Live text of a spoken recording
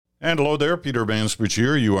And hello there, Peter Mansbridge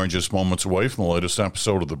here. You are just moments away from the latest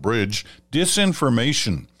episode of The Bridge.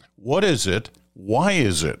 Disinformation. What is it? Why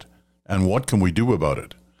is it? And what can we do about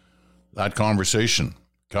it? That conversation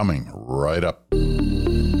coming right up.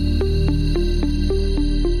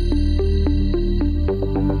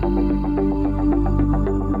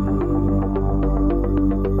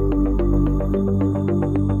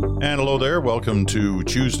 And hello there. Welcome to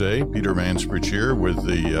Tuesday. Peter Mansbridge here with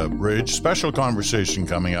The Bridge. Special conversation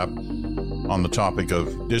coming up on the topic of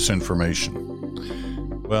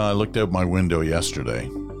disinformation. Well, I looked out my window yesterday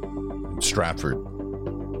in Stratford.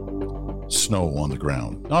 Snow on the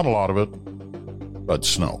ground. Not a lot of it, but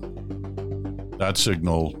snow. That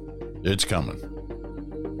signal, it's coming.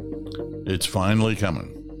 It's finally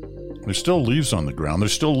coming. There's still leaves on the ground.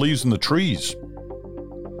 There's still leaves in the trees.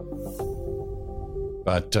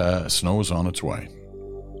 But snow is on its way.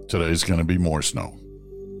 Today's going to be more snow.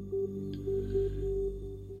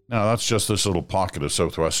 Now, that's just this little pocket of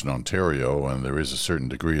southwestern Ontario, and there is a certain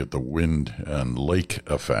degree of the wind and lake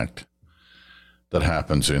effect that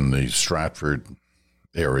happens in the Stratford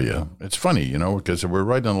area. It's funny, you know, because we're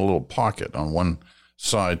right in a little pocket. On one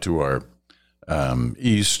side to our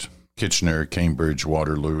east, Kitchener, Cambridge,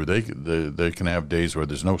 Waterloo, they can have days where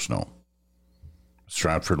there's no snow.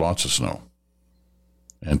 Stratford, lots of snow.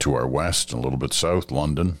 And to our west, a little bit south,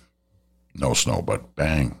 London, no snow, but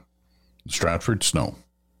bang, Stratford, snow.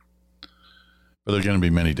 But there are going to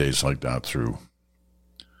be many days like that through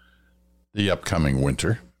the upcoming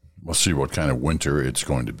winter. We'll see what kind of winter it's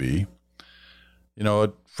going to be. You know,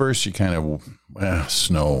 at first you kind of,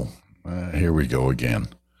 snow, here we go again.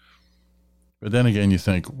 But then again you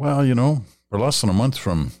think, well, you know, we're less than a month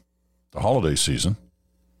from the holiday season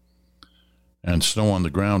and snow on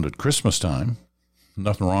the ground at Christmas time.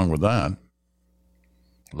 Nothing wrong with that.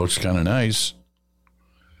 Looks kind of nice.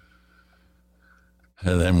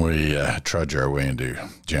 And then we trudge our way into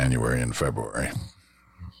January and February.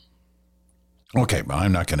 Okay, but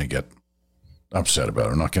I'm not going to get upset about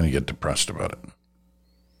it. I'm not going to get depressed about it.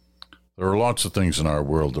 There are lots of things in our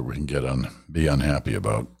world that we can be unhappy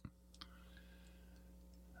about.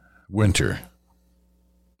 Winter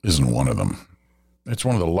isn't one of them. It's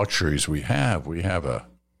one of the luxuries we have. We have a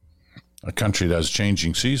country that has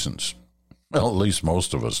changing seasons. Well, at least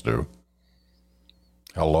most of us do.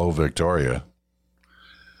 Hello, Victoria.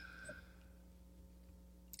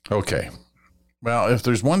 Okay. Well, if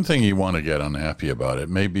there's one thing you want to get unhappy about, it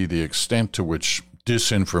may be the extent to which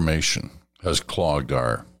disinformation has clogged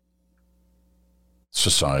our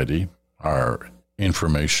society, our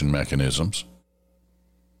information mechanisms.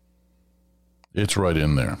 It's right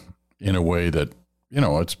in there in a way that, you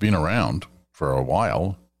know, it's been around for a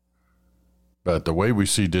while. But the way we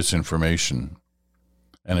see disinformation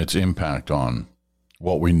and its impact on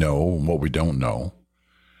what we know and what we don't know,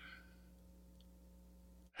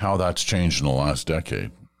 how that's changed in the last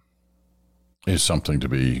decade, is something to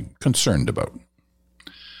be concerned about.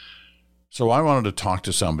 So I wanted to talk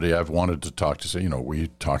to somebody. I've wanted to talk to, you know, we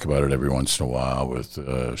talk about it every once in a while with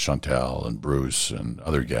Chantal and Bruce and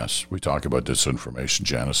other guests. We talk about disinformation.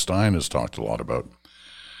 Janice Stein has talked a lot about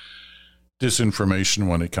disinformation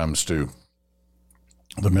when it comes to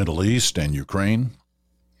the Middle East and Ukraine.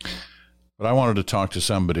 But I wanted to talk to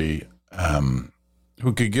somebody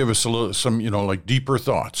who could give us some, you know, like deeper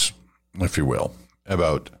thoughts, if you will,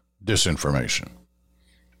 about disinformation.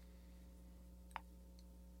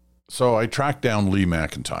 So I tracked down Lee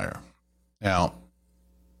McIntyre. Now,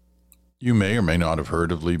 you may or may not have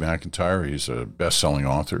heard of Lee McIntyre. He's a best-selling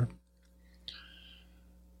author.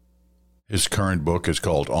 His current book is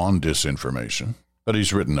called On Disinformation, but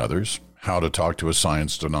he's written others. How to Talk to a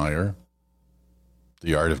Science Denier,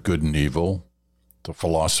 The Art of Good and Evil, The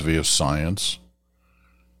Philosophy of Science,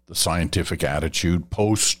 The Scientific Attitude,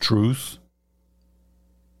 Post-Truth.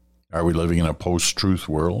 Are we living in a post-truth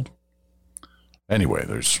world? Anyway,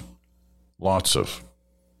 there's lots of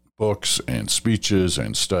books and speeches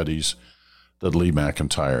and studies that Lee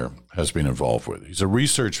McIntyre has been involved with. He's a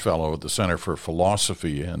research fellow at the Center for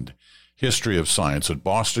Philosophy and History of Science at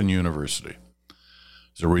Boston University.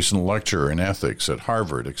 He's a recent lecturer in ethics at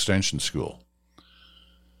Harvard Extension School.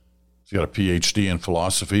 He's got a PhD in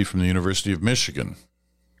philosophy from the University of Michigan.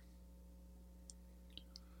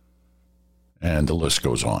 And the list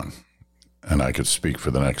goes on. And I could speak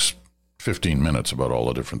for the next 15 minutes about all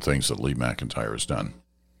the different things that Lee McIntyre has done.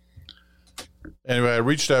 Anyway, I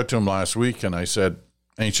reached out to him last week and I said,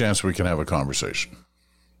 any chance we can have a conversation?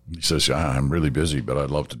 He says, yeah, I'm really busy, but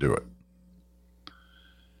I'd love to do it.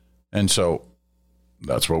 And so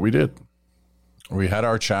that's what we did. We had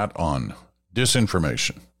our chat on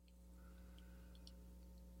disinformation.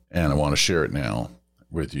 And I want to share it now.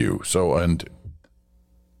 with you. So, and,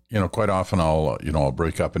 quite often I'll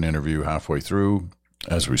break up an interview halfway through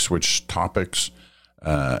as we switch topics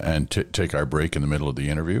and take our break in the middle of the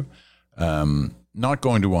interview. Not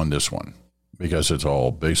going to on this one because it's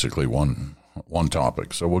all basically one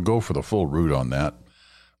topic. So we'll go for the full route on that.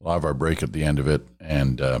 We'll have our break at the end of it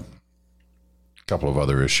and a couple of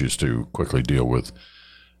other issues to quickly deal with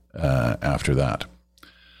after that.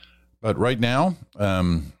 But right now,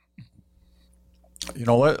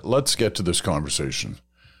 let's get to this conversation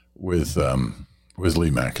with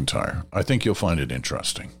Lee McIntyre. I think you'll find it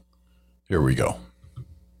interesting. Here we go.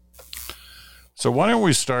 So why don't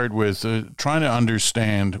we start with trying to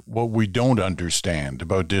understand what we don't understand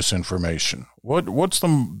about disinformation? What's the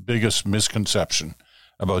biggest misconception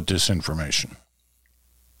about disinformation?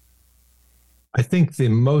 I think the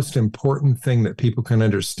most important thing that people can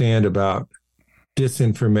understand about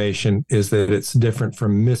disinformation is that it's different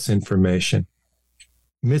from misinformation.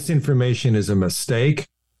 Misinformation is a mistake.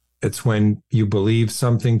 It's when you believe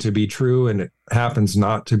something to be true and it happens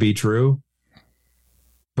not to be true.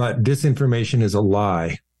 But disinformation is a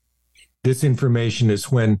lie. Disinformation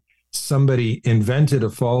is when somebody invented a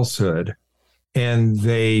falsehood and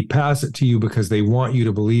they pass it to you because they want you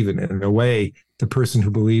to believe it. In a way, the person who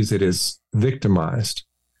believes it is victimized.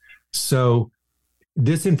 So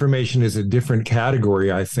disinformation is a different category,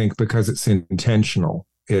 I think, because it's intentional.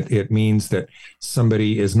 It means that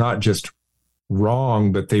somebody is not just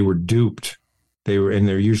wrong, but they were duped. They're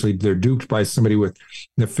duped by somebody with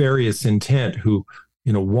nefarious intent who,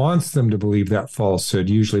 wants them to believe that falsehood,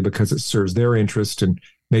 usually because it serves their interest and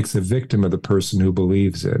makes a victim of the person who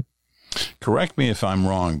believes it. Correct me if I'm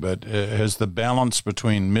wrong, but has the balance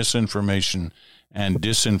between misinformation and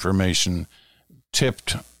disinformation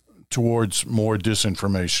tipped towards more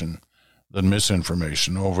disinformation than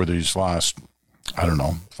misinformation over these last,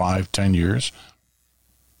 5-10 years?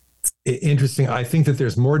 Interesting. I think that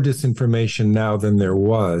there's more disinformation now than there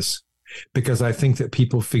was, because I think that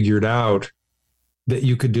people figured out that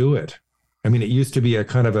you could do it. I mean, it used to be a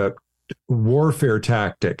kind of a warfare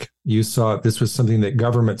tactic. You saw this was something that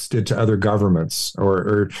governments did to other governments,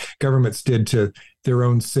 or governments did to their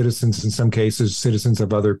own citizens, in some cases, citizens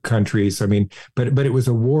of other countries. I mean, but it was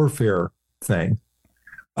a warfare thing.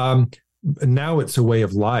 Now it's a way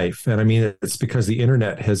of life. And I mean, it's because the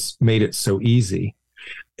internet has made it so easy.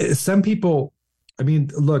 Some people,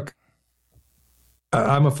 look,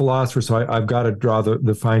 I'm a philosopher, so I've got to draw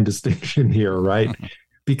the fine distinction here, right?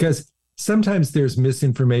 Because sometimes there's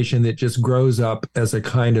misinformation that just grows up as a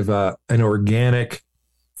kind of an organic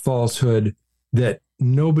falsehood that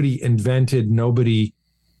nobody invented, nobody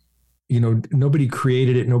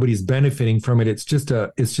created it, nobody's benefiting from it. It's just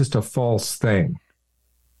a false thing,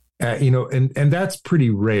 and that's pretty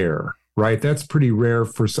rare, right? That's pretty rare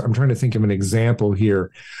I'm trying to think of an example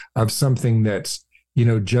here of something that's,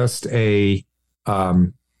 just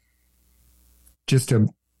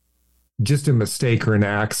a mistake or an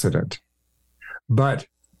accident. But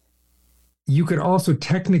you could also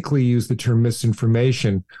technically use the term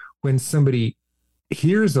misinformation when somebody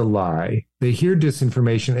hears a lie, they hear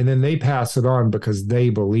disinformation, and then they pass it on because they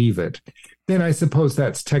believe it. Then I suppose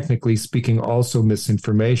that's technically speaking also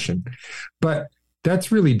misinformation. But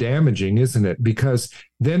that's really damaging, isn't it? Because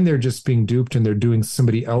then they're just being duped and they're doing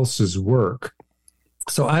somebody else's work.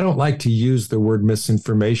 So I don't like to use the word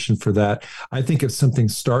misinformation for that. I think if something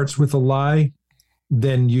starts with a lie,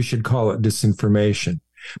 then you should call it disinformation.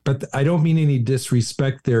 But I don't mean any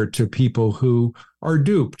disrespect there to people who are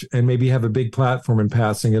duped and maybe have a big platform and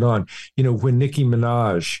passing it on. When Nicki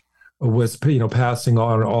Minaj was, passing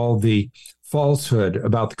on all the falsehood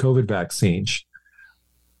about the COVID vaccines,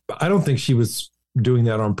 I don't think she was doing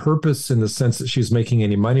that on purpose in the sense that she was making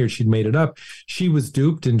any money or she'd made it up. She was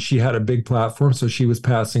duped and she had a big platform, so she was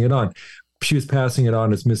passing it on. She was passing it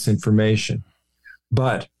on as misinformation.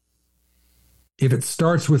 But if it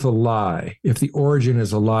starts with a lie, if the origin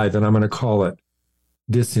is a lie, then I'm going to call it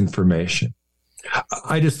disinformation.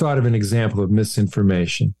 I just thought of an example of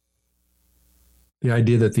misinformation. The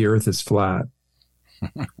idea that the earth is flat.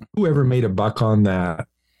 Whoever made a buck on that,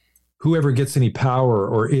 whoever gets any power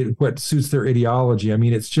or what suits their ideology. I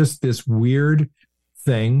mean, it's just this weird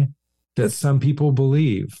thing that some people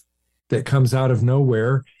believe that comes out of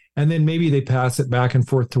nowhere. And then maybe they pass it back and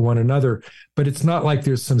forth to one another. But it's not like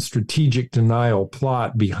there's some strategic denial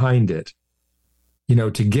plot behind it,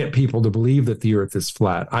 to get people to believe that the earth is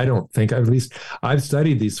flat. I don't think, at least I've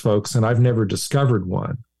studied these folks and I've never discovered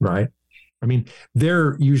one, right? I mean,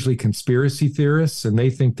 they're usually conspiracy theorists and they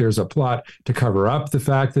think there's a plot to cover up the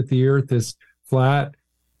fact that the earth is flat.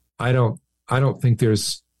 I don't think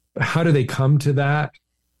there's, how do they come to that?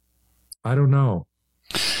 I don't know.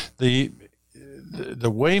 The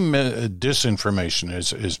way disinformation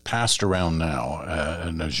is passed around now,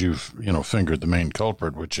 and as you've fingered the main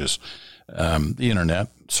culprit, which is the internet,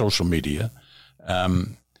 social media,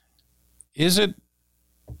 is it?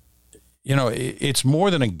 It's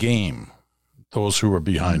more than a game. Those who are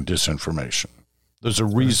behind disinformation, there's a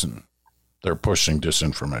reason they're pushing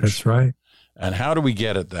disinformation. That's right. And how do we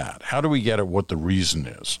get at that? How do we get at what the reason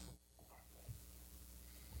is?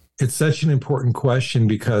 It's such an important question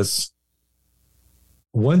because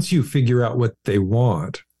once you figure out what they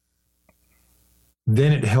want,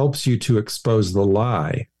 then it helps you to expose the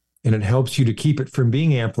lie, and it helps you to keep it from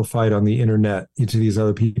being amplified on the internet into these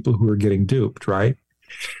other people who are getting duped, right?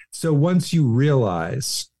 So once you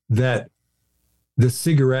realize that the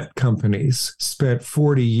cigarette companies spent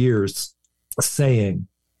 40 years saying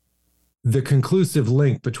the conclusive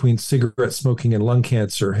link between cigarette smoking and lung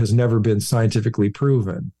cancer has never been scientifically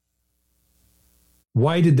proven.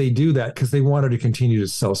 Why did they do that? Because they wanted to continue to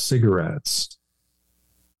sell cigarettes.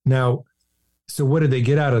 Now, so what did they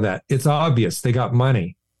get out of that? It's obvious. They got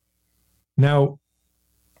money. Now,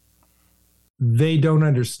 they don't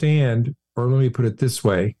understand, or let me put it this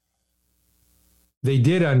way. They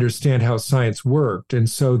did understand how science worked, and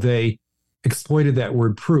so they exploited that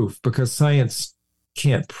word proof, because science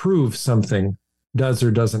can't prove something does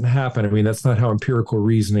or doesn't happen. I mean, that's not how empirical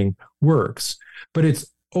reasoning works. But it's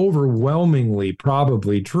overwhelmingly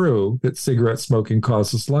probably true that cigarette smoking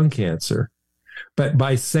causes lung cancer. But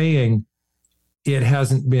by saying it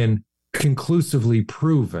hasn't been conclusively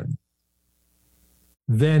proven,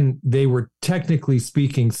 then they were technically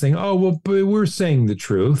speaking saying, oh, well, we're saying the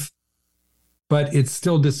truth. But it's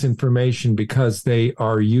still disinformation because they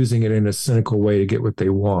are using it in a cynical way to get what they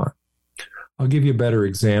want. I'll give you a better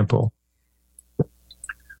example.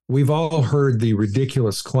 We've all heard the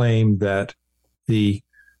ridiculous claim that the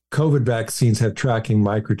COVID vaccines have tracking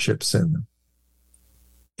microchips in them.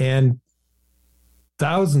 And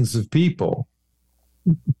thousands of people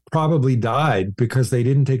probably died because they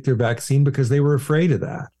didn't take their vaccine because they were afraid of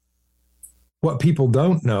that. What people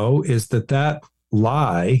don't know is that that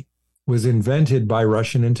lie was invented by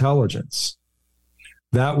Russian intelligence.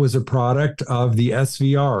 That was a product of the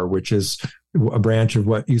SVR, which is a branch of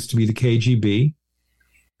what used to be the KGB.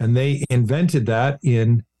 And they invented that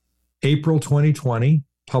in April 2020,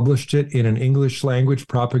 published it in an English language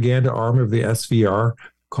propaganda arm of the SVR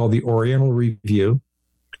called the Oriental Review,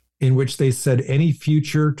 in which they said any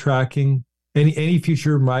future tracking, any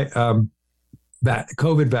future COVID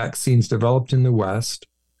vaccines developed in the West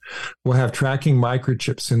will have tracking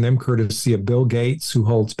microchips in them, courtesy of Bill Gates, who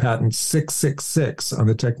holds patent 666 on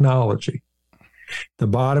the technology. The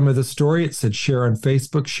bottom of the story, it said share on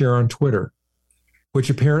Facebook, share on Twitter, which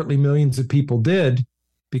apparently millions of people did,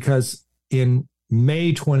 because in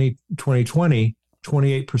May 2020,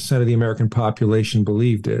 28% of the American population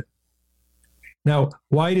believed it. Now,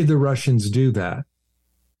 why did the Russians do that?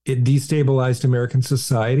 It destabilized American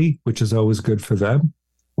society, which is always good for them.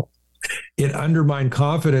 It undermined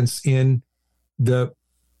confidence in the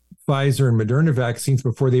Pfizer and Moderna vaccines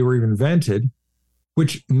before they were even invented,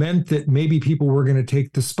 which meant that maybe people were going to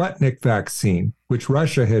take the Sputnik vaccine, which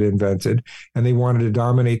Russia had invented, and they wanted to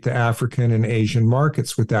dominate the African and Asian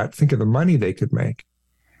markets with that. Think of the money they could make.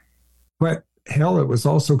 But hell, it was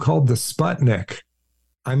also called the Sputnik.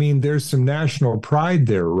 I mean, there's some national pride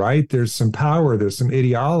there, right? There's some power, there's some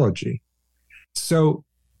ideology. So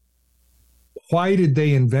why did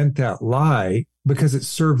they invent that lie? Because it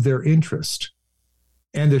served their interest.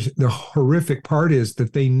 And the horrific part is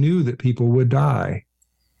that they knew that people would die,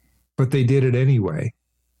 but they did it anyway.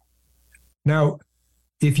 Now,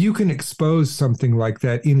 if you can expose something like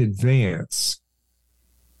that in advance,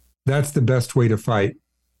 that's the best way to fight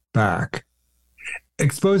back.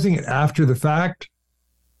 Exposing it after the fact,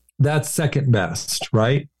 that's second best,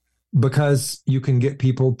 right? Because you can get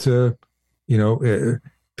people to,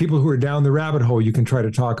 people who are down the rabbit hole, you can try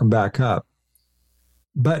to talk them back up.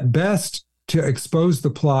 But best to expose the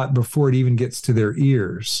plot before it even gets to their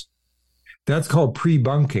ears. That's called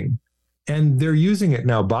pre-bunking. And they're using it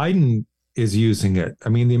now. Biden is using it. I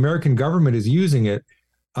mean, the American government is using it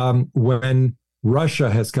when Russia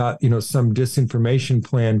has got, some disinformation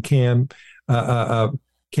plan,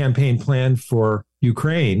 campaign plan for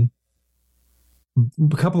Ukraine.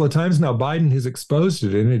 A couple of times now, Biden has exposed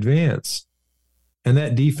it in advance, and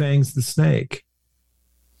that defangs the snake.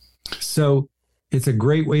 So it's a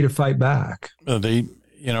great way to fight back.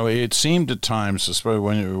 It seemed at times, especially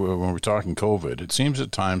when we're talking COVID, it seems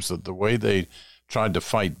at times that the way they tried to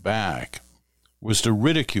fight back was to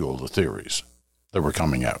ridicule the theories that were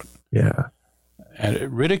coming out. Yeah.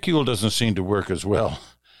 And ridicule doesn't seem to work as well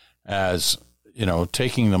as,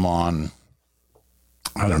 taking them on,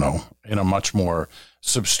 I don't know, in a much more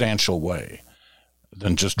substantial way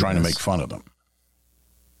than just trying to make fun of them.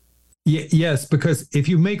 Yes, because if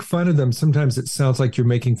you make fun of them, sometimes it sounds like you're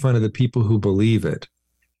making fun of the people who believe it.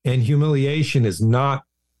 And humiliation is not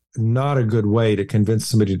a good way to convince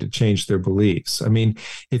somebody to change their beliefs. I mean,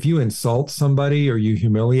 if you insult somebody or you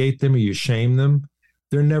humiliate them or you shame them,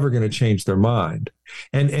 they're never going to change their mind.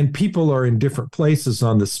 And people are in different places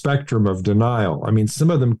on the spectrum of denial. I mean, some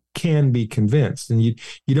of them can be convinced, and you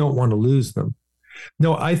don't want to lose them.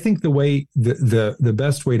 No, I think the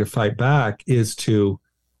best way to fight back is to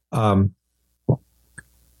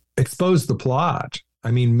expose the plot.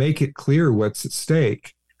 I mean, make it clear what's at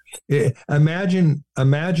stake. Imagine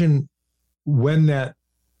when that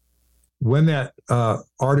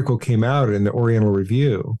article came out in the Oriental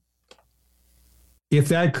Review, if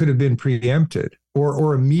that could have been preempted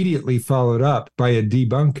or immediately followed up by a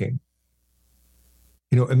debunking,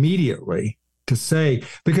 immediately to say,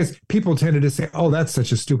 because people tended to say, oh, that's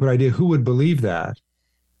such a stupid idea. Who would believe that?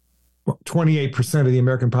 Well, 28% of the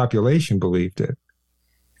American population believed it.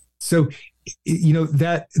 So,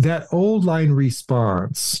 that old line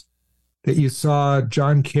response that you saw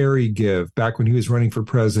John Kerry give back when he was running for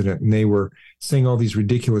president, and they were saying all these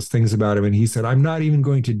ridiculous things about him, and he said, I'm not even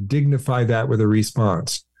going to dignify that with a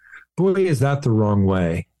response. Boy, is that the wrong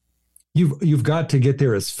way. You've got to get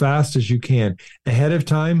there as fast as you can, ahead of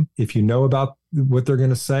time, if you know about what they're going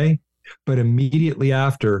to say, but immediately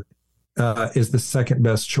after is the second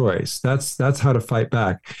best choice. That's how to fight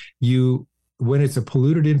back. When it's a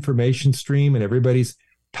polluted information stream and everybody's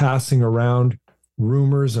passing around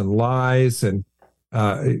rumors and lies and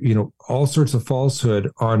all sorts of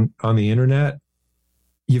falsehood on the internet,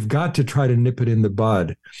 you've got to try to nip it in the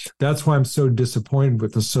bud. That's why I'm so disappointed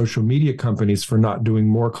with the social media companies for not doing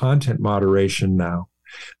more content moderation now,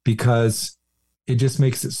 because it just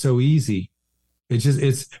makes it so easy.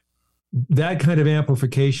 It's that kind of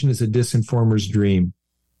amplification is a disinformer's dream.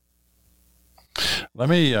 Let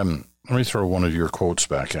me throw one of your quotes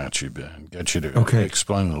back at you, Ben, get you to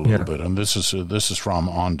explain it a little bit. And this is from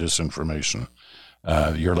On Disinformation,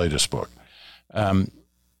 your latest book.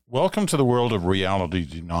 Welcome to the world of reality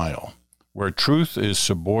denial, where truth is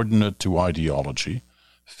subordinate to ideology,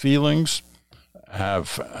 feelings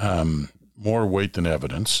have more weight than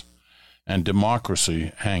evidence, and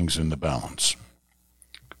democracy hangs in the balance.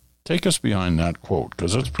 Take us behind that quote,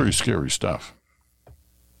 because that's pretty scary stuff.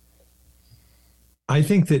 I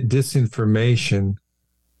think that disinformation,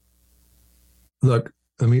 look,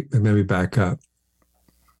 let me back up.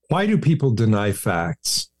 Why do people deny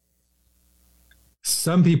facts?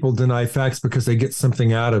 Some people deny facts because they get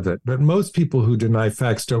something out of it, but most people who deny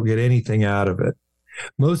facts don't get anything out of it.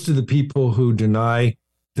 Most of the people who deny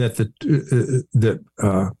that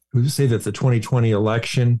who say that the 2020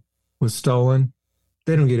 election was stolen,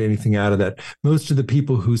 they don't get anything out of that. Most of the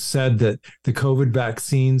people who said that the COVID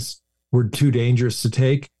vaccines were too dangerous to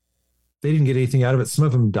take, they didn't get anything out of it. Some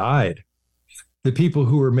of them died. The people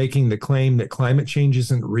who were making the claim that climate change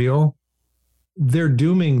isn't real, they're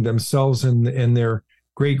dooming themselves and their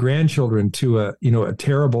great-grandchildren to a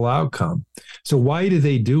terrible outcome. So why do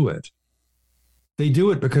they do it? They do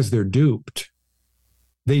it because they're duped.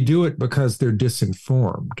 They do it because they're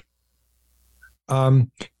disinformed.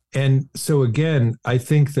 And so again, I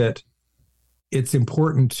think that it's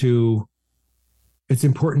important to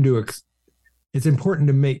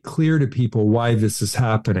make clear to people why this is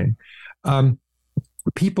happening.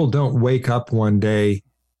 People don't wake up one day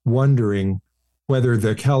wondering whether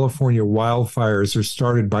the California wildfires are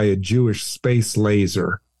started by a Jewish space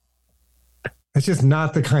laser. It's just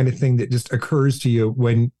not the kind of thing that just occurs to you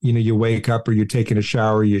when you wake up or you're taking a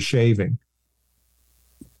shower or you're shaving.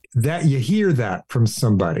 That you hear that from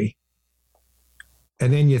somebody,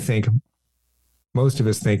 and then you think, most of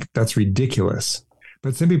us think that's ridiculous.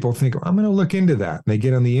 But some people think, I'm going to look into that. And they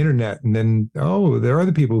get on the internet and then, oh, there are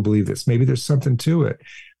other people who believe this. Maybe there's something to it.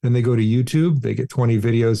 Then they go to YouTube, they get 20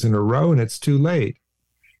 videos in a row, and it's too late.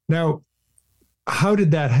 Now, how did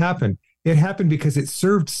that happen? It happened because it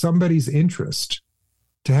served somebody's interest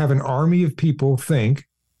to have an army of people think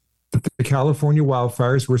that the California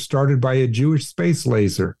wildfires were started by a Jewish space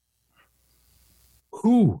laser.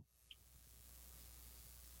 Who?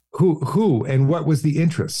 And what was the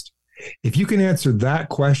interest? If you can answer that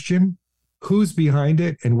question, who's behind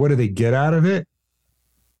it and what do they get out of it,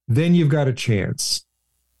 then you've got a chance.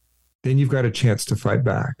 Then you've got a chance to fight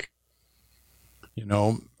back. You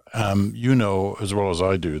know as well as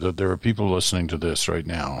I do that there are people listening to this right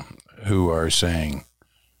now who are saying,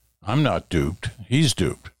 I'm not duped. He's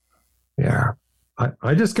duped. Yeah.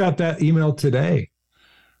 I just got that email today.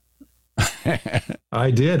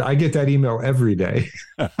 I did. I get that email every day.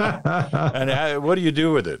 And what do you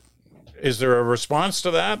do with it? Is there a response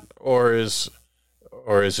to that, or is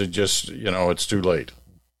it just, it's too late?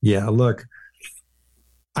 Yeah, look,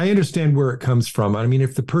 I understand where it comes from. I mean,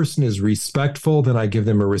 if the person is respectful, then I give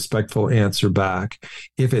them a respectful answer back.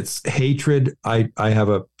 If it's hatred, I have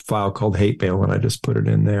a file called hate mail and I just put it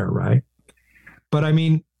in there, right? But I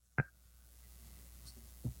mean,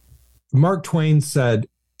 Mark Twain said,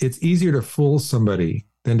 it's easier to fool somebody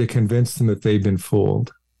than to convince them that they've been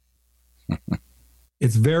fooled.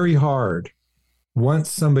 It's very hard once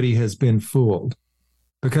somebody has been fooled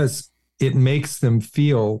because it makes them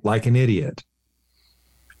feel like an idiot.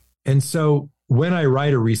 And so when I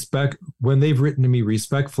write when they've written to me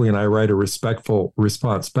respectfully and I write a respectful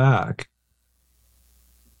response back,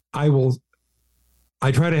 I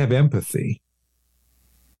try to have empathy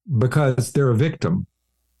because they're a victim.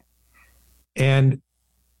 And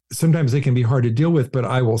sometimes they can be hard to deal with, but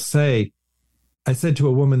I will say, I said to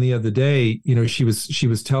a woman the other day, she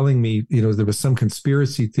was telling me, there was some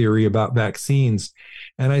conspiracy theory about vaccines.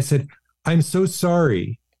 And I said, I'm so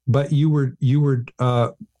sorry, but you were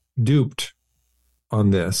duped on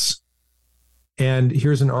this. And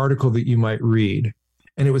here's an article that you might read.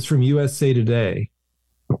 And it was from USA Today.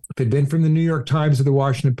 If it had been from the New York Times or the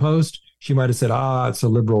Washington Post, she might have said, it's a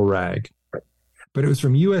liberal rag. But it was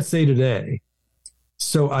from USA Today.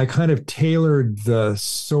 So I kind of tailored the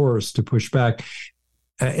source to push back.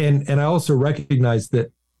 And I also recognize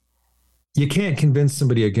that you can't convince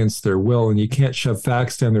somebody against their will, and you can't shove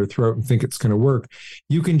facts down their throat and think it's going to work.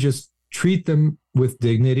 You can just treat them with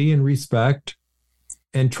dignity and respect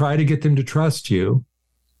and try to get them to trust you,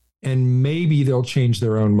 and maybe they'll change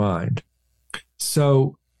their own mind.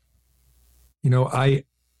 So, I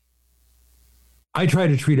try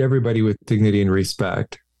to treat everybody with dignity and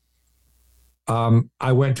respect.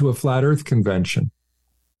 I went to a flat earth convention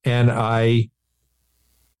and I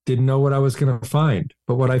didn't know what I was going to find.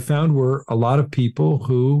 But what I found were a lot of people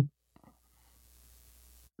who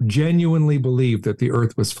genuinely believed that the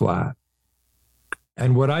earth was flat.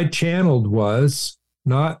 And what I channeled was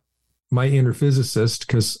not my inner physicist,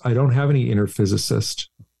 because I don't have any inner physicist.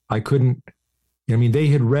 They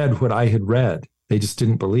had read what I had read. They just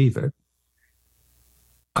didn't believe it.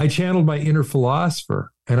 I channeled my inner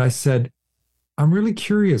philosopher and I said, I'm really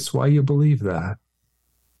curious why you believe that.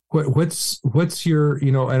 What's your,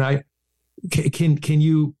 and I can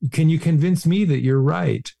you convince me that you're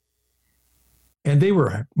right? And they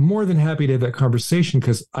were more than happy to have that conversation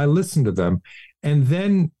because I listened to them. And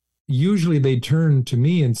then usually they turn to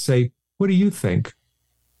me and say, what do you think?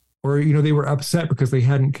 Or, they were upset because they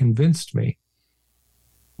hadn't convinced me.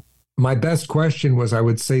 My best question was, I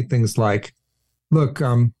would say things like, look,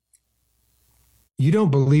 you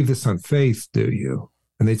don't believe this on faith, do you?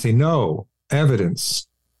 And they'd say, no, evidence.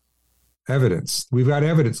 We've got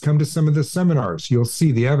evidence. Come to some of the seminars. You'll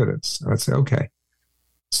see the evidence. I'd say, okay.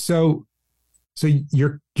 So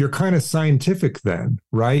you're kind of scientific then,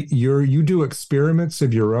 right? You do experiments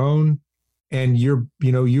of your own, and your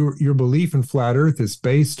belief in flat earth is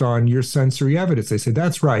based on your sensory evidence. They say,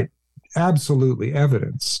 that's right. Absolutely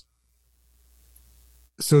evidence.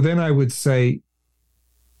 So then I would say,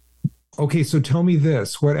 okay, so tell me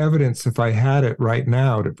this. What evidence, if I had it right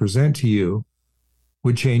now to present to you,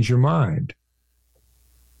 would change your mind?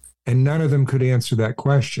 And none of them could answer that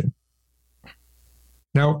question.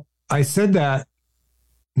 Now, I said that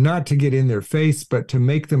not to get in their face, but to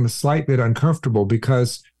make them a slight bit uncomfortable,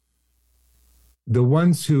 because the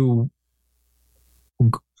ones who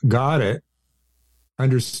got it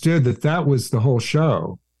understood that was the whole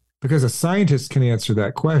show, because a scientist can answer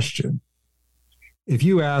that question. If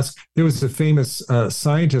you ask, there was a famous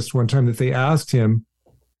scientist one time that they asked him,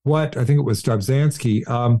 I think it was Dobzhansky,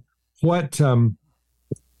 what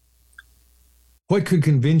could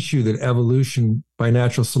convince you that evolution by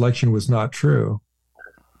natural selection was not true?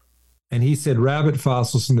 And he said, rabbit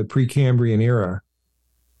fossils in the Precambrian era.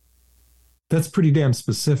 That's pretty damn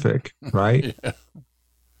specific, right?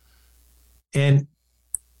 Yeah.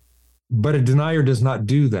 But a denier does not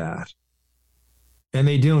do that. And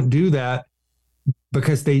they don't do that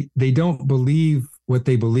because they don't believe what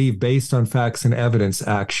they believe based on facts and evidence,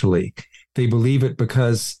 actually. They believe it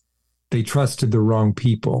because they trusted the wrong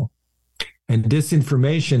people. And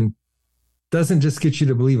disinformation doesn't just get you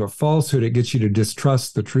to believe a falsehood, it gets you to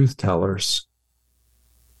distrust the truth tellers.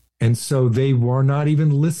 And so they were not even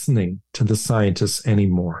listening to the scientists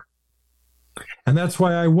anymore. And that's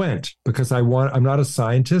why I went, because I'm not a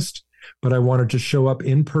scientist, but I wanted to show up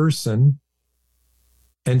in person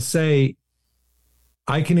and say,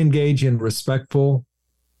 I can engage in respectful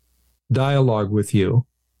dialogue with you,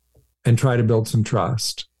 and try to build some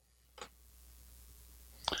trust.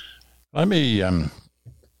 Let me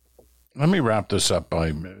wrap this up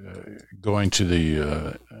by going to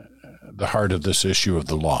the heart of this issue of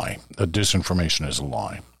the lie. That disinformation is a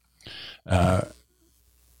lie.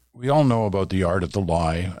 We all know about the art of the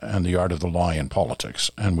lie and the art of the lie in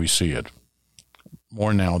politics, and we see it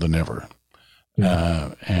more now than ever.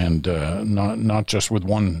 Yeah. And not just with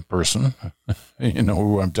one person, you know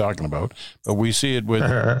who I'm talking about, but we see it with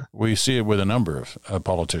a number of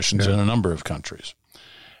politicians in a number of countries.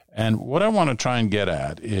 And what I want to try and get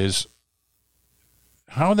at is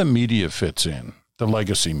how the media fits in, the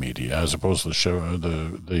legacy media, as opposed to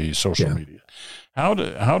the social media. How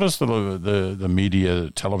does the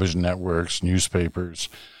media, television networks, newspapers,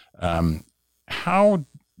 how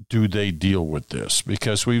do they deal with this?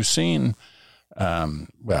 Because we've seen, we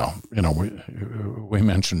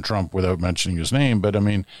mentioned Trump without mentioning his name, but I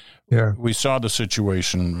mean, we saw the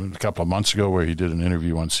situation a couple of months ago where he did an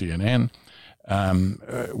interview on CNN.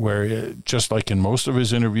 Where just like in most of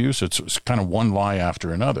his interviews, it's kind of one lie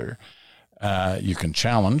after another. You can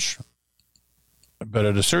challenge, but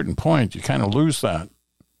at a certain point, you kind of lose that.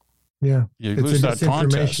 Yeah, you lose that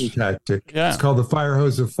contest. It's a disinformation tactic. Yeah. It's called the fire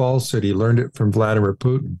hose of falsehood. He learned it from Vladimir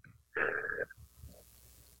Putin.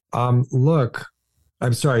 Look,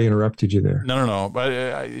 I'm sorry I interrupted you there. No. But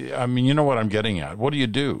I mean, you know what I'm getting at. What do you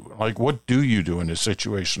do? Like, what do you do in a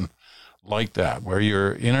situation like that, where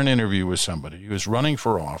you're in an interview with somebody who's running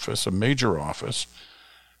for office, a major office,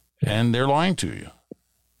 and they're lying to you,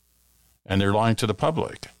 and they're lying to the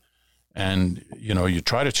public, and you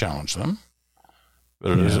try to challenge them,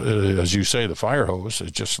 but as you say, the fire hose,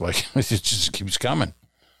 it just keeps coming.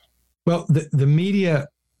 Well, the media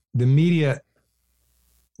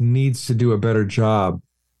needs to do a better job.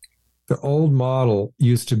 The old model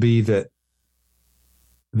used to be that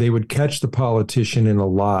they would catch the politician in a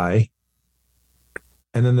lie,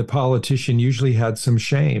 and then the politician usually had some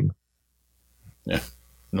shame. Yeah,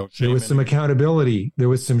 no shame. There was some accountability. There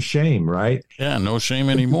was some shame, right? Yeah, no shame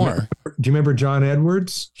anymore. Do you remember John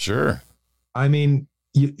Edwards? Sure. I mean,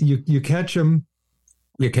 you catch them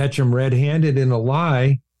red-handed in a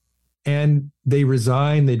lie, and they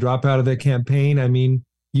resign. They drop out of the campaign. I mean,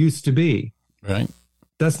 used to be. Right.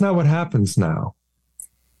 That's not what happens now.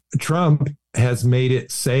 Trump has made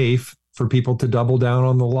it safe for people to double down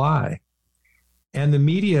on the lie. And the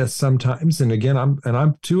media sometimes, and again,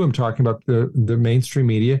 I'm talking about the mainstream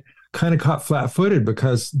media, kind of caught flat-footed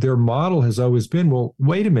because their model has always been, well,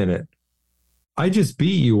 wait a minute, I just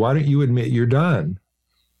beat you. Why don't you admit you're done?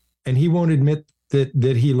 And he won't admit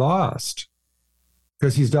that he lost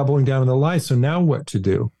because he's doubling down on the lie. So now what to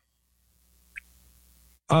do?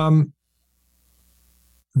 The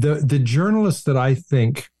journalists that I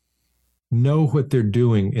think know what they're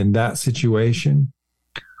doing in that situation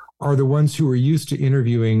are the ones who are used to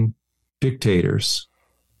interviewing dictators.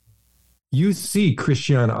 You see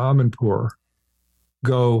Christian Amanpour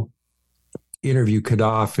go interview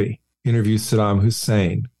Gaddafi, interview Saddam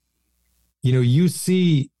Hussein. You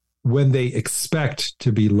see when they expect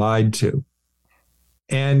to be lied to.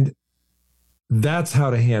 And that's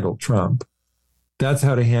how to handle Trump. That's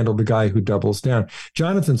how to handle the guy who doubles down.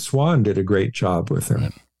 Jonathan Swan did a great job with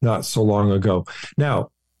him not so long ago.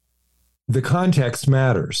 Now, the context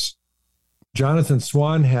matters. Jonathan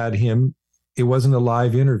Swan had him. It wasn't a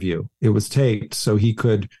live interview. It was taped, so he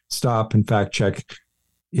could stop and fact check,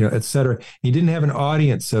 et cetera. He didn't have an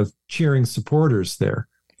audience of cheering supporters there.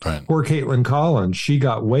 Right. Poor Caitlin Collins, she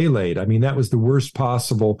got waylaid. I mean, that was the worst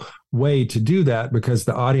possible way to do that because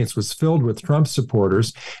the audience was filled with Trump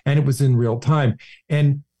supporters and it was in real time.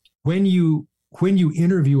 And when you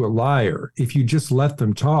interview a liar, if you just let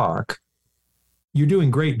them talk, you're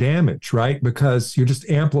doing great damage, right? Because you're just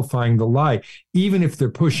amplifying the lie. Even if they're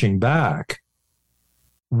pushing back,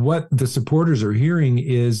 what the supporters are hearing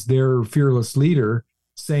is their fearless leader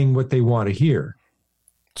saying what they want to hear.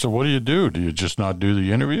 So what do? Do you just not do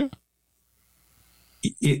the interview?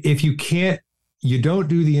 If you can't, you don't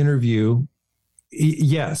do the interview.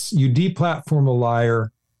 Yes, you deplatform a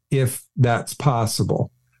liar if that's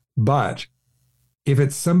possible. But if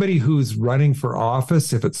it's somebody who's running for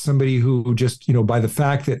office, if it's somebody who just, by the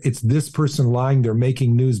fact that it's this person lying, they're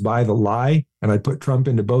making news by the lie, and I put Trump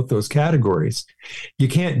into both those categories, you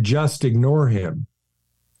can't just ignore him.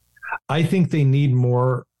 I think they need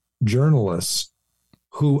more journalists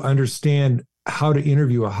who understand how to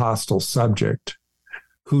interview a hostile subject,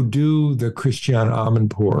 who do the Christian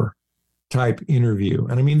Amanpour type interview.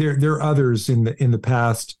 And I mean, there are others in the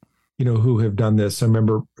past, who have done this. I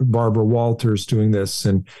remember Barbara Walters doing this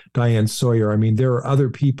and Diane Sawyer. I mean, there are other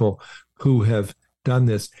people who have done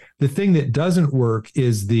this. The thing that doesn't work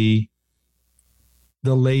is the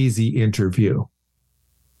the lazy interview,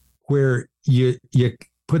 where you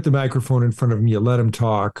put the microphone in front of them, you let them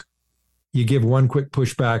talk, you give one quick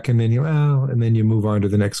pushback, and then and then you move on to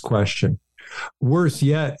the next question. Worse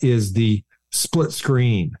yet is the split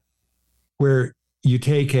screen, where you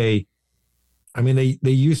take they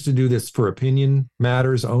used to do this for opinion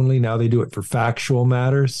matters only. Now they do it for factual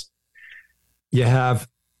matters. You have,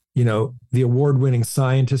 the award-winning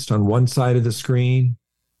scientist on one side of the screen,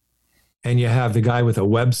 and you have the guy with a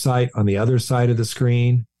website on the other side of the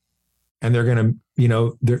screen, and they're going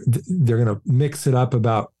to, they're going to mix it up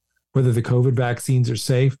about whether the COVID vaccines are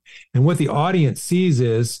safe. And what the audience sees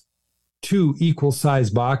is two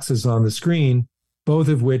equal-sized boxes on the screen, both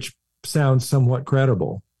of which sound somewhat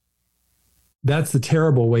credible. That's the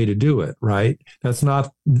terrible way to do it, right? That's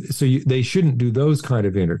not, they shouldn't do those kind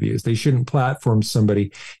of interviews. They shouldn't platform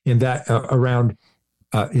somebody in that around,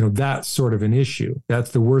 that sort of an issue.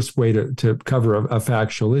 That's the worst way to cover a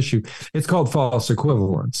factual issue. It's called false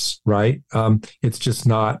equivalence, right? It's just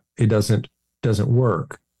not, it doesn't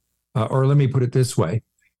work. Or let me put it this way.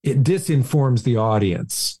 It disinforms the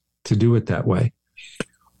audience to do it that way.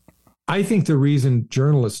 I think the reason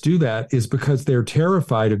journalists do that is because they're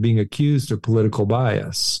terrified of being accused of political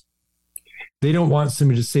bias. They don't want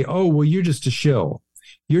somebody to say, oh, well, you're just a shill.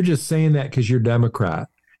 You're just saying that because you're Democrat.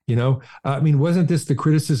 Wasn't this the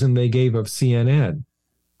criticism they gave of CNN,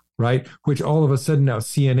 right? Which all of a sudden now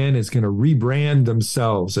CNN is going to rebrand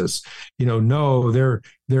themselves as, no, they're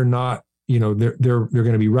not, they're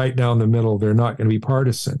going to be right down the middle. They're not going to be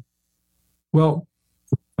partisan. Well,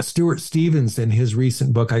 Stuart Stevens, in his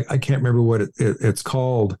recent book, I can't remember what it's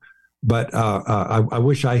called, but I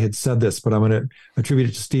wish I had said this, but I'm going to attribute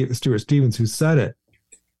it to Stuart Stevens, who said it.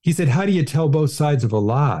 He said, how do you tell both sides of a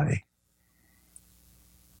lie?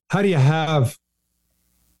 How do you have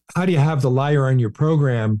the liar on your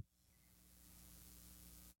program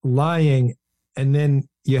lying, and then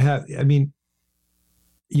you can't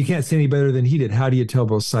say any better than he did. How do you tell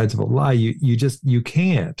both sides of a lie? You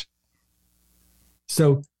can't.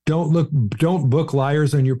 So don't book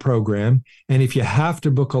liars on your program. And if you have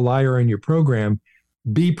to book a liar on your program,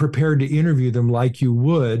 be prepared to interview them like you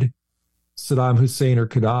would Saddam Hussein or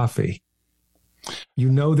Gaddafi.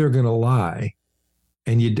 They're going to lie,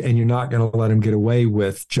 and you're not going to let them get away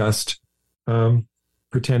with just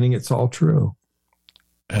pretending it's all true.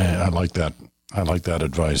 I like that. I like that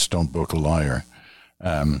advice. Don't book a liar.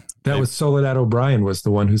 That was Soledad O'Brien was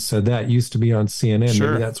the one who said that. Used to be on CNN.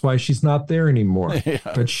 Sure. Maybe that's why she's not there anymore. Yeah.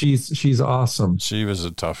 But she's awesome. She was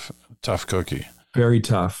a tough cookie. Very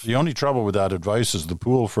tough. The only trouble with that advice is the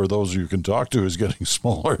pool for those you can talk to is getting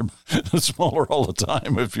smaller, smaller all the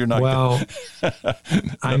time. If you're not. Well,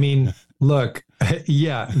 look,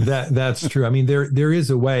 yeah, that's true. There is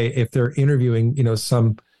a way, if they're interviewing,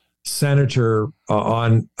 some senator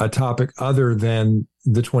on a topic other than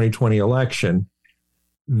the 2020 election.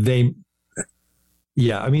 There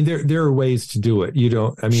are ways to do it.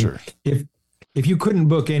 Sure. If you couldn't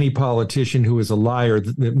book any politician who was a liar,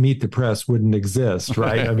 the Meet the Press wouldn't exist,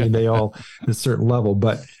 right? They all at a certain level,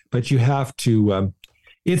 but you have to,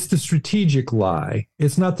 it's the strategic lie.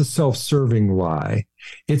 It's not the self-serving lie.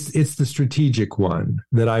 It's the strategic one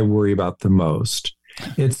that I worry about the most.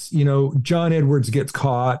 It's, John Edwards gets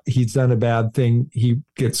caught. He's done a bad thing.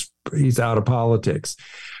 He's out of politics.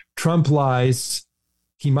 Trump lies.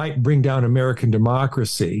 He might bring down American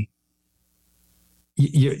democracy.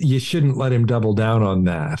 You shouldn't let him double down on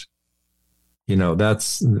that.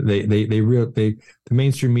 That's the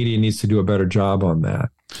mainstream media needs to do a better job on that.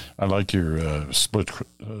 I like your split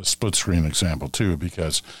screen example too,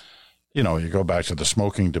 because you go back to the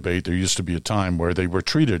smoking debate. There used to be a time where they were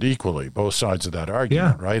treated equally, both sides of that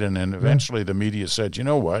argument, right? And then eventually the media said, you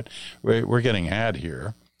know what, we're getting had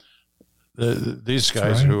here. These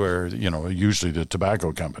guys who are, usually the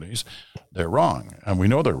tobacco companies, they're wrong, and we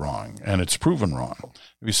know they're wrong, and it's proven wrong.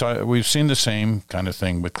 We've seen the same kind of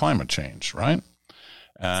thing with climate change, right?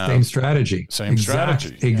 Same strategy.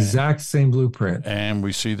 Exact same blueprint. And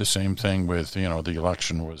we see the same thing with, the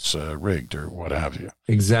election was rigged or what have you.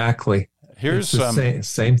 Exactly. Here's the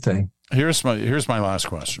same thing. Here's my last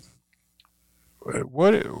question.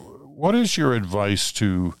 What is your advice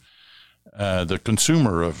to the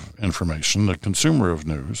consumer of information, the consumer of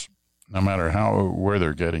news, no matter where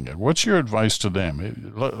they're getting it? What's your advice to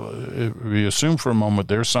them? We assume for a moment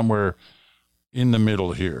they're somewhere in the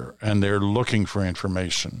middle here, and they're looking for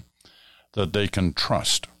information that they can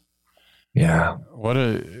trust. Yeah.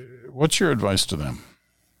 What's your advice to them?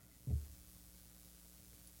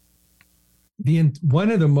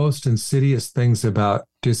 One of the most insidious things about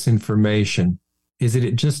disinformation is that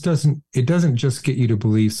it doesn't just get you to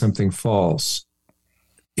believe something false.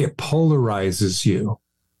 it polarizes you.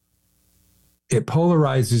 It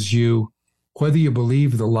polarizes you whether you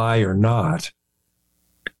believe the lie or not.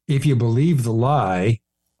 If you believe the lie,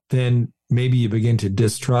 then maybe you begin to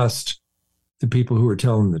distrust the people who are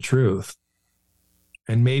telling the truth.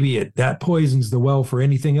 And maybe that poisons the well for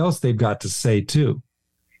anything else they've got to say too.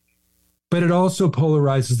 But it also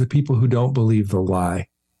polarizes the people who don't believe the lie,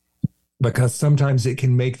 because sometimes it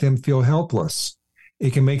can make them feel helpless.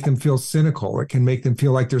 It can make them feel cynical. It can make them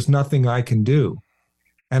feel like there's nothing I can do.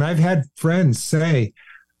 And I've had friends say,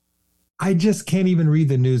 I just can't even read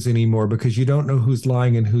the news anymore because you don't know who's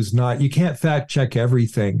lying and who's not. You can't fact check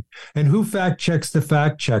everything. And who fact checks the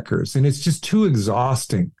fact checkers? And it's just too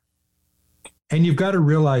exhausting. And you've got to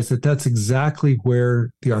realize that that's exactly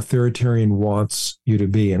where the authoritarian wants you to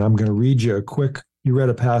be. And I'm going to read you you read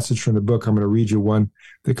a passage from the book. I'm going to read you one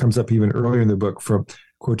that comes up even earlier in the book, from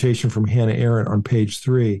quotation from Hannah Arendt on page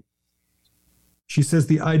 3. She says,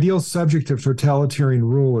 the ideal subject of totalitarian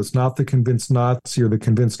rule is not the convinced Nazi or the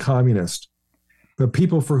convinced communist, but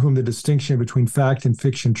people for whom the distinction between fact and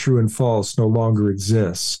fiction, true and false, no longer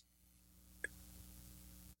exists.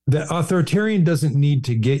 The authoritarian doesn't need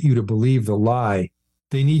to get you to believe the lie.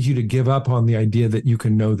 They need you to give up on the idea that you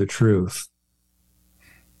can know the truth.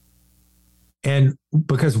 And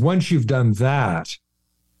because once you've done that,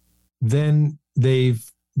 then they've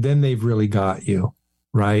really got you,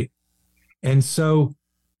 right? And so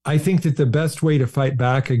I think that the best way to fight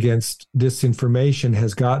back against disinformation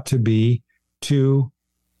has got to be to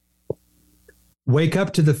wake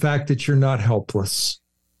up to the fact that you're not helpless.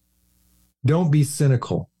 Don't be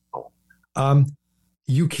cynical.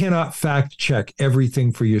 You cannot fact check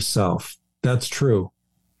everything for yourself. That's true.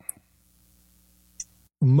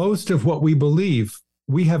 Most of what we believe,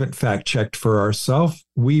 we haven't fact checked for ourselves.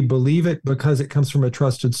 We believe it because it comes from a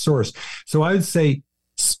trusted source. So I would say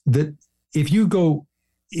that if you go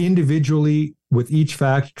individually with each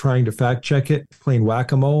fact, trying to fact check it, playing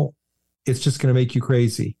whack-a-mole, it's just going to make you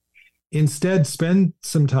crazy. Instead, spend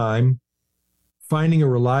some time finding a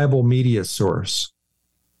reliable media source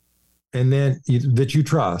and then that you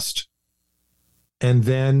trust, and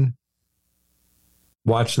then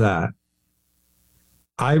watch that.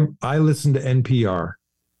 I listen to NPR.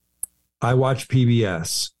 I watch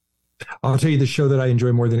PBS. I'll tell you, the show that I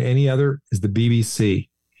enjoy more than any other is the BBC.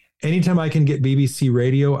 Anytime I can get BBC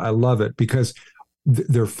radio, I love it because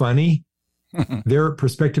they're funny. Their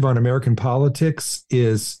perspective on American politics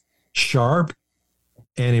is sharp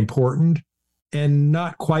and important and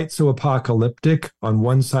not quite so apocalyptic on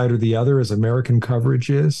one side or the other as American coverage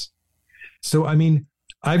is. So, I mean,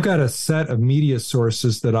 I've got a set of media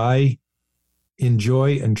sources that I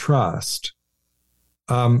enjoy and trust.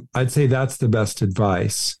 I'd say that's the best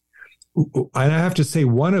advice. And I have to say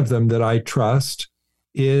one of them that I trust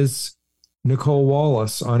is Nicole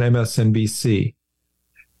Wallace on MSNBC.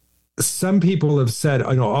 Some people have said,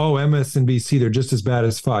 MSNBC, they're just as bad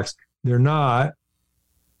as Fox. They're not.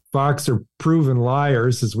 Fox are proven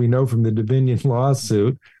liars, as we know from the Dominion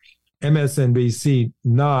lawsuit. MSNBC,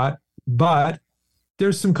 not. But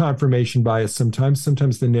there's some confirmation bias sometimes.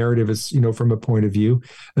 Sometimes the narrative is, from a point of view,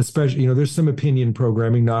 especially, there's some opinion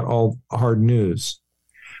programming, not all hard news.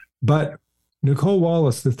 But Nicole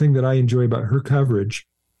Wallace, the thing that I enjoy about her coverage,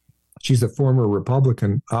 she's a former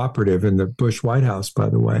Republican operative in the Bush White House, by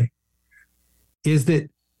the way, is that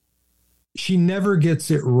she never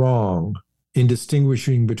gets it wrong in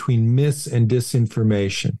distinguishing between mis and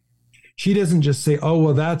disinformation. She doesn't just say, oh,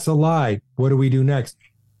 well, that's a lie. What do we do next?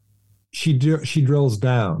 She drills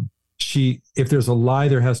down. If there's a lie,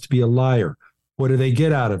 there has to be a liar. What do they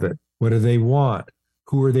get out of it? What do they want?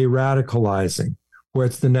 Who are they radicalizing?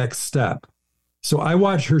 What's the next step? So I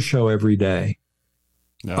watch her show every day.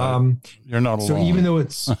 No, you're not alone. So even though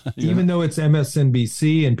it's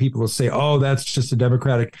MSNBC and people will say, "Oh, that's just a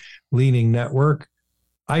Democratic leaning network,"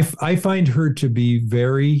 I find her to be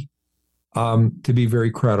very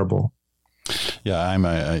credible. Yeah, I'm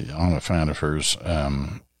a fan of hers.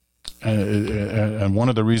 And one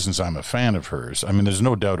of the reasons I'm a fan of hers, I mean, there's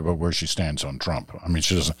no doubt about where she stands on Trump. I mean,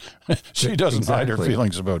 she doesn't hide her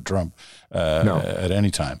feelings about Trump at any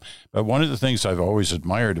time. But one of the things I've always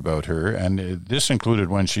admired about her, and this included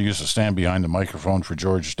when she used to stand behind the microphone for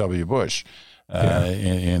George W. Bush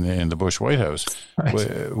in the Bush White House,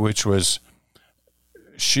 right, which was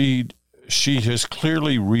she has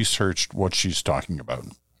clearly researched what she's talking about.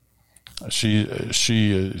 She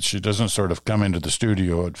doesn't sort of come into the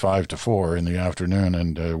studio at 5 to 4 in the afternoon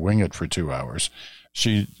and wing it for 2 hours.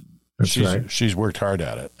 She's worked hard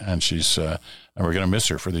at it, and and we're going to miss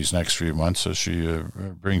her for these next few months as she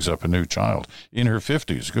brings up a new child in her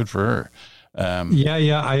 50s. Good for her.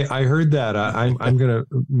 I heard that. I'm going to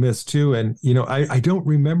miss too. And, I don't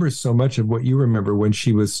remember so much of what you remember when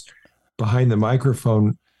she was behind the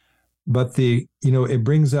microphone, but it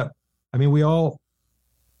brings up,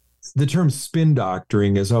 the term spin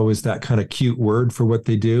doctoring is always that kind of cute word for what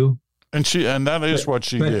they do. And that is what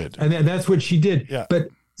she did. And that's what she did. Yeah. But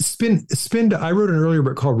spin, I wrote an earlier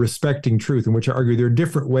book called Respecting Truth, in which I argue there are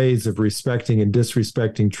different ways of respecting and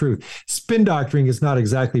disrespecting truth. Spin doctoring is not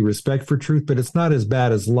exactly respect for truth, but it's not as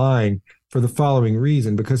bad as lying for the following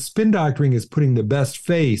reason, because spin doctoring is putting the best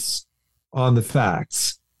face on the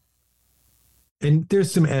facts. And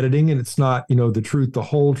there's some editing, and it's not, the truth, the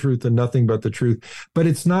whole truth, and nothing but the truth. But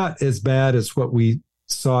it's not as bad as what we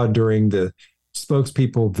saw during the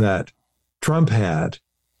spokespeople that Trump had.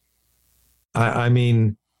 Right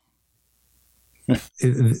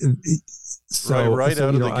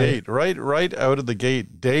out of the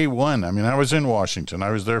gate, day one. I was in Washington. I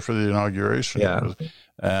was there for the inauguration. Yeah.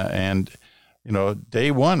 Day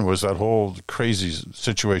one was that whole crazy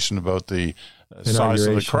situation about the size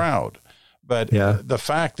of the crowd. But the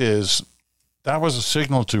fact is, that was a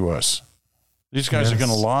signal to us. These guys are going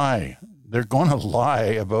to lie. They're going to lie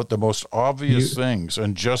about the most obvious things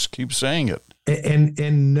and just keep saying it.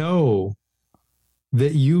 And know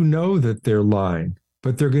that that they're lying,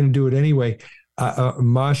 but they're going to do it anyway.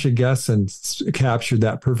 Masha Gessen captured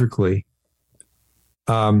that perfectly.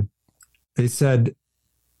 They said,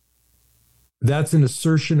 that's an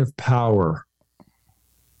assertion of power.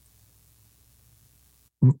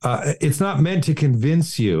 It's not meant to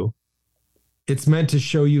convince you. It's meant to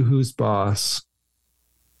show you who's boss.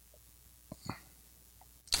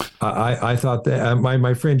 I thought that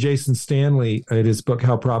my friend Jason Stanley, in his book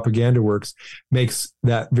How Propaganda Works, makes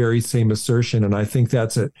that very same assertion, and I think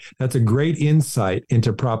that's a great insight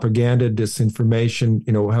into propaganda, disinformation,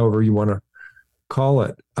 however you want to call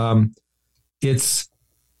it. It's,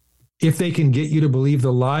 if they can get you to believe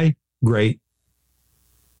the lie, great.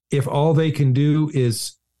 If all they can do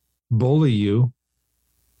is bully you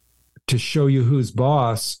to show you who's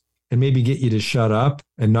boss and maybe get you to shut up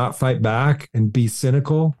and not fight back and be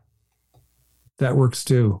cynical, that works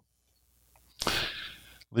too.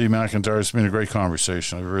 Lee McIntyre, it's been a great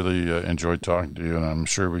conversation. I really enjoyed talking to you, and I'm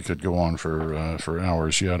sure we could go on for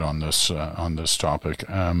hours yet on this topic.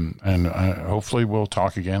 And hopefully we'll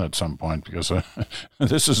talk again at some point, because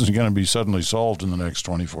this isn't going to be suddenly solved in the next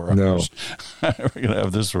 24 hours. No. We're going to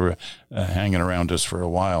have this hanging around us for a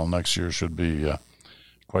while. Next year should be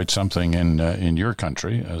quite something in your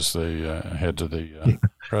country as they head to the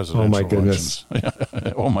presidential elections.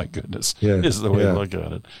 Oh my goodness! Is the way to look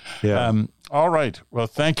at it. Yeah. All right. Well,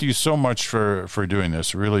 thank you so much for doing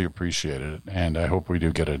this. Really appreciate it, and I hope we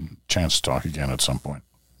do get a chance to talk again at some point.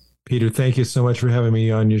 Peter, thank you so much for having me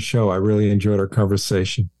on your show. I really enjoyed our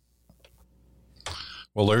conversation.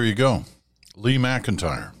 Well, there you go, Lee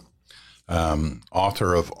McIntyre,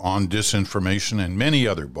 author of On Disinformation and many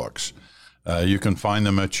other books. You can find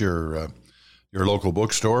them at your local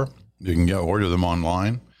bookstore. You can order them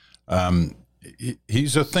online.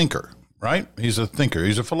 He's a thinker, right? He's a thinker.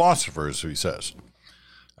 He's a philosopher, as he says.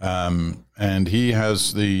 And he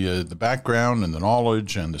has the background and the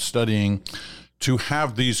knowledge and the studying to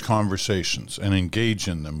have these conversations and engage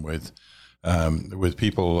in them with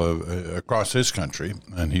people across his country.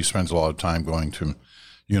 And he spends a lot of time going to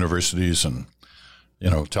universities and,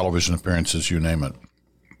 television appearances, you name it.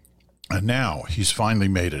 And now he's finally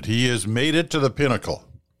made it. He has made it to the pinnacle.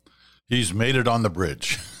 He's made it on the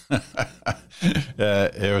bridge.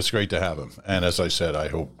 It was great to have him. And as I said, I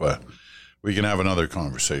hope we can have another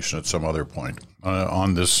conversation at some other point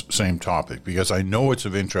on this same topic, because I know it's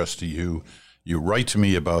of interest to you. You write to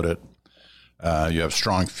me about it. You have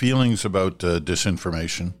strong feelings about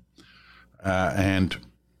disinformation. And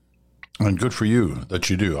good for you that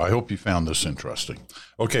you do. I hope you found this interesting.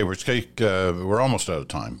 Okay, we're almost out of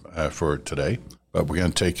time for today, but we're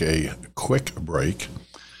going to take a quick break.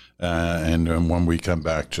 And when we come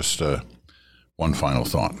back, just one final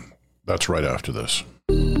thought. That's right after this.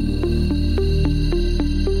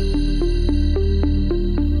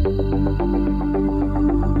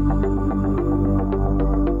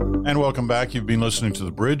 And welcome back. You've been listening to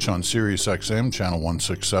The Bridge on Sirius XM, Channel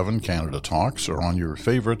 167, Canada Talks, or on your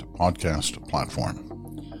favorite podcast platform.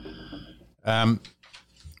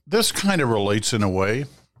 This kind of relates in a way.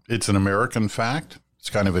 It's an American fact. It's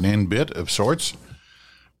kind of an in-bit of sorts.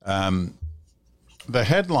 The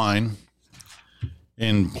headline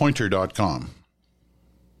in pointer.com,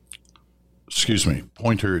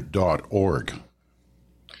 pointer.org,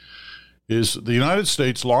 is the United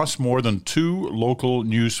States lost more than 2 local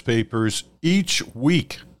newspapers each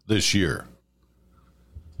week this year.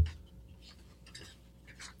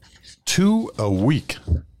 2 a week.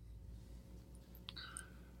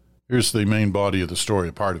 Here's the main body of the story,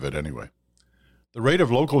 a part of it anyway. The rate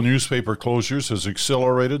of local newspaper closures has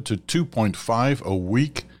accelerated to 2.5 a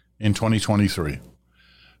week in 2023,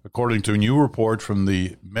 according to a new report from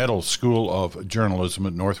the Medill School of Journalism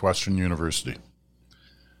at Northwestern University.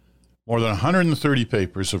 More than 130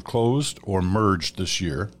 papers have closed or merged this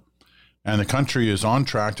year, and the country is on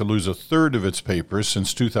track to lose a third of its papers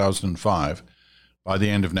since 2005 by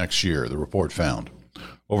the end of next year, the report found.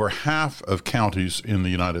 Over half of counties in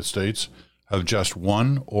the United States have just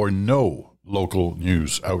one or no local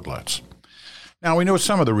news outlets. Now, we know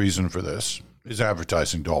some of the reason for this is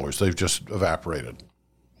advertising dollars. They've just evaporated.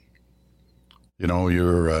 You know,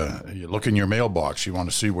 you look in your mailbox, you want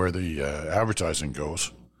to see where the advertising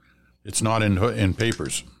goes. It's not in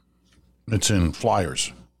papers. It's in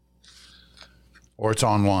flyers. Or it's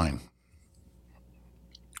online.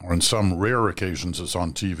 Or on some rare occasions it's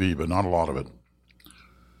on TV, but not a lot of it.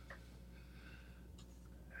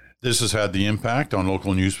 This has had the impact on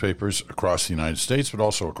local newspapers across the United States, but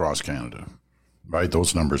also across Canada, right?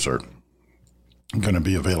 Those numbers are going to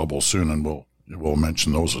be available soon, and we'll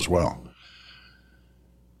mention those as well.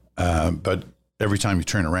 But every time you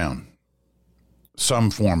turn around, some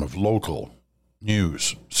form of local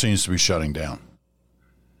news seems to be shutting down.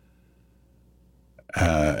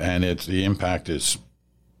 And the impact is,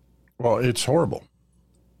 well, it's horrible.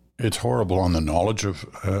 It's horrible on the knowledge of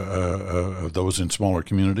those in smaller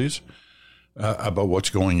communities about what's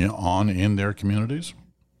going on in their communities,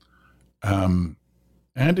 and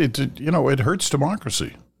it hurts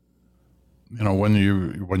democracy. You know, when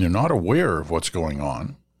you're not aware of what's going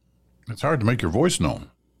on, it's hard to make your voice known.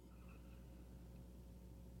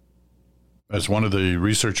 As one of the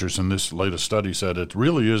researchers in this latest study said, it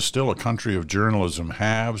really is still a country of journalism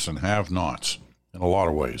haves and have-nots in a lot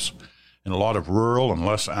of ways. In a lot of rural and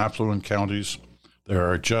less affluent counties,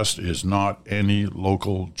 there just is not any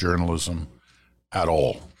local journalism at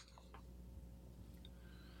all.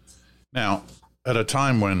 Now, at a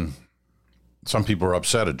time when some people are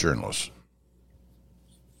upset at journalists,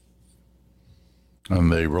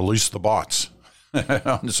 and they release the bots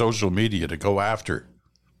on social media to go after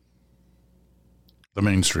the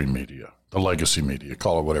mainstream media, the legacy media,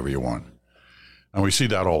 call it whatever you want. And we see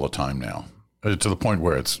that all the time now. To the point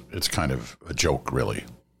where it's kind of a joke, really,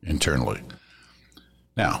 internally.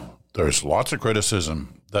 Now, there's lots of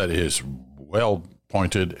criticism that is well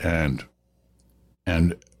pointed and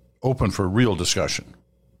open for real discussion.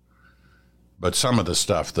 But some of the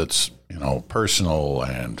stuff that's, personal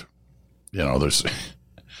and, there's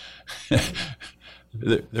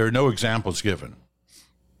there are no examples given.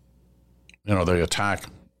 They attack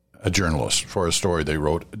a journalist for a story they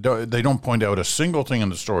wrote. They don't point out a single thing in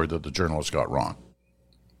the story that the journalist got wrong.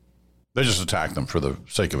 They just attack them for the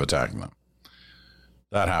sake of attacking them.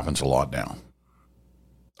 That happens a lot now.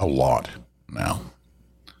 A lot now.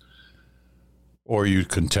 Or you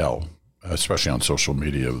can tell, especially on social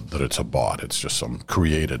media, that it's a bot. It's just some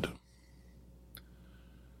created,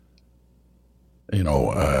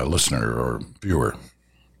 listener or viewer.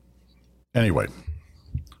 Anyway.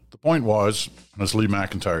 The point was, as Lee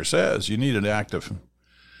McIntyre says, you need an active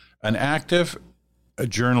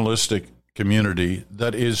journalistic community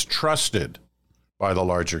that is trusted by the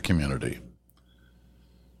larger community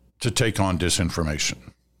to take on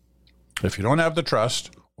disinformation. If you don't have the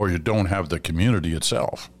trust, or you don't have the community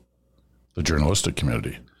itself, the journalistic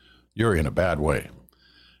community, you're in a bad way.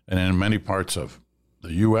 And in many parts of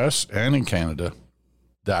the U.S. and in Canada,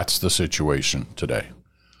 that's the situation today.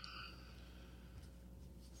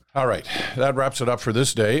 All right, that wraps it up for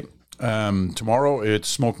this day. Tomorrow, it's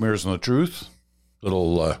Smoke, Mirrors, and the Truth.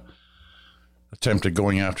 Little attempt at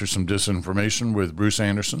going after some disinformation with Bruce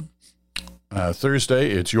Anderson.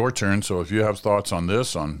 Thursday, it's your turn, so if you have thoughts on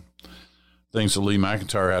this, on things that Lee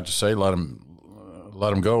McIntyre had to say, let him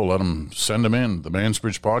go. Let him send them in. The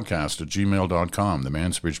mansbridgepodcast at gmail.com. The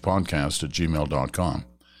mansbridgepodcast at gmail.com.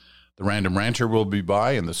 The Random Ranter will be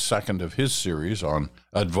by in the second of his series on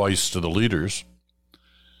advice to the leaders.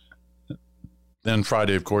 Then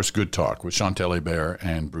Friday, of course, Good Talk with Chantal Hébert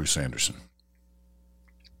and Bruce Anderson.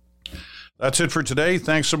 That's it for today.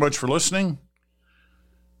 Thanks so much for listening.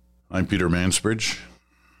 I'm Peter Mansbridge.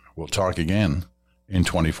 We'll talk again in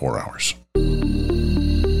 24 hours.